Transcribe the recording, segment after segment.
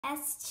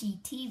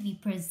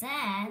SGTV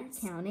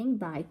presents Counting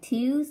by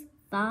 2s,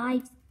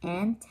 5s,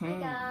 and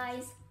 10s. Hi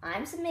guys,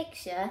 I'm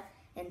Samiksha,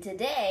 and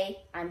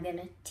today I'm going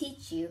to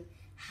teach you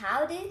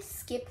how to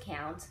skip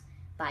count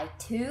by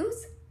 2s,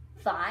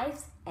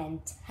 5s,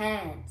 and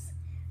 10s.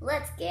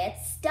 Let's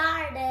get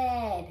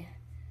started.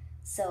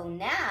 So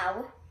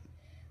now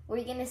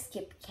we're going to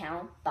skip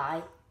count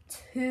by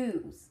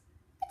 2s.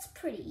 It's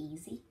pretty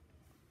easy.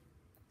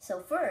 So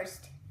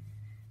first,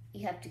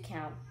 you have to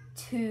count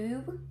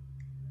 2,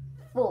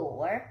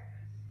 4,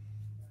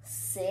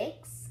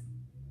 6,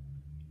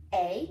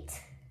 8,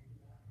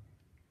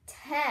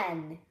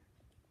 10,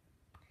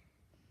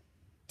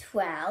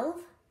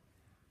 12,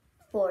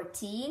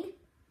 14,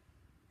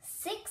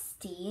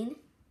 16,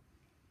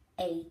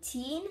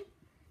 18,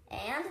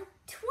 and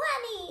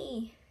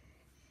 20.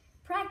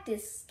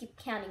 Practice skip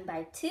counting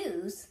by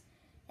 2s,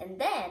 and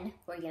then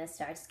we're going to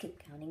start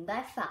skip counting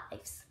by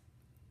 5s.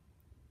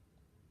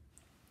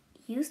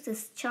 Use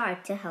this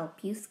chart to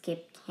help you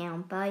skip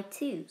count by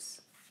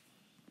 2s.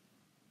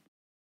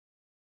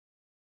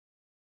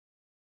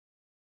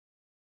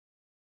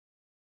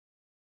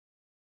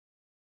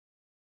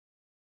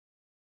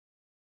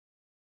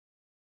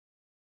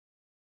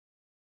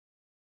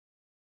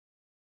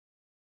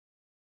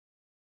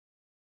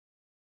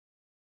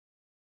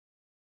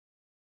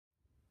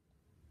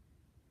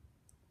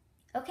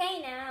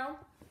 Okay, now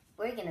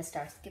we're going to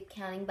start skip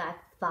counting by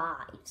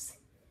 5s.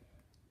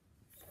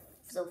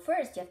 So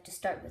first you have to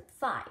start with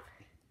 5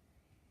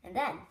 and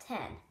then 10.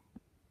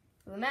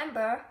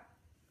 Remember,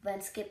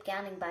 when skip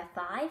counting by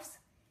 5s,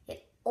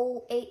 it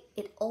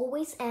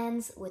always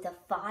ends with a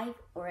 5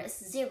 or a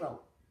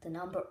 0. The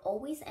number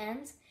always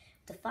ends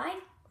with a 5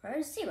 or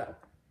a 0.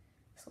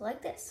 So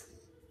like this: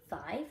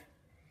 5,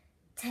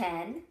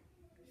 10,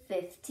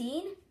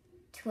 15,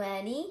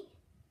 20,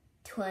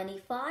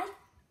 25,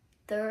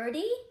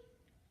 30,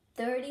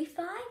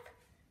 35,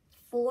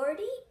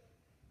 40,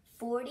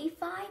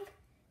 45,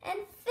 and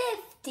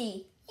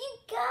 50. You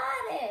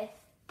got it!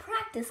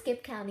 Practice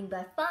skip counting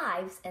by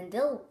 5s and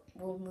then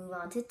we'll move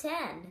on to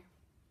 10.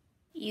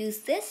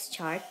 Use this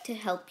chart to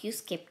help you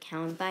skip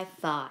count by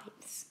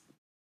 5s.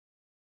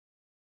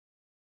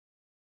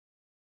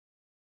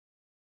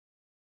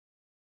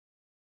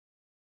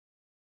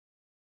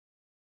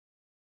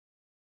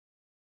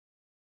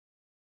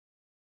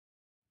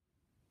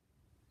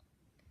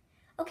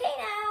 Okay,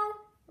 now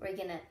we're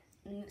gonna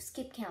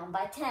skip count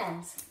by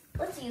 10s.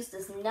 Let's use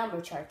this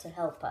number chart to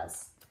help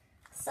us.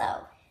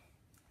 So,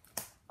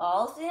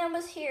 all of the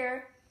numbers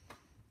here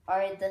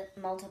are the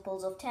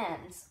multiples of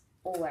 10s,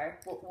 or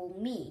what will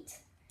meet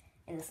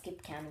in the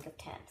skip counting of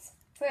 10s.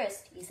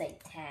 First, you say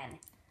 10,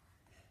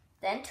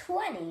 then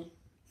 20,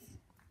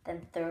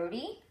 then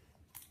 30,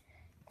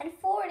 and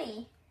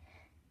 40,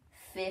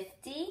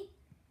 50,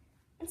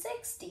 and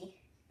 60,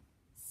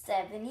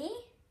 70,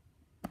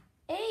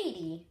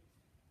 80,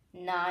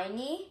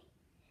 90,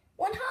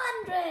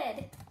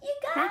 100. You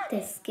got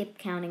Practice it. skip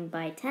counting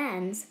by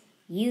 10s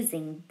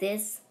using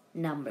this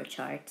number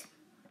chart.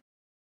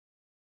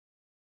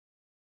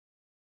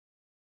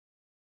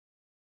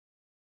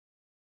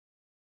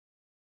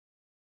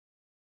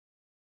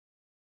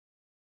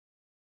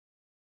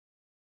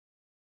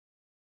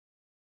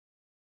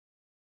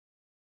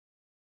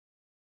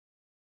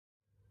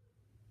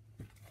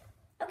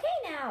 Okay,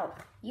 now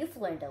you've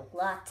learned a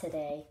lot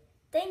today.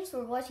 Thanks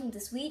for watching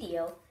this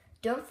video.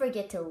 Don't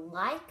forget to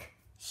like,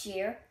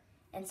 share,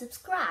 and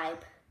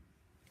subscribe.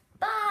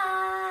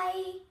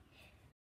 Bye!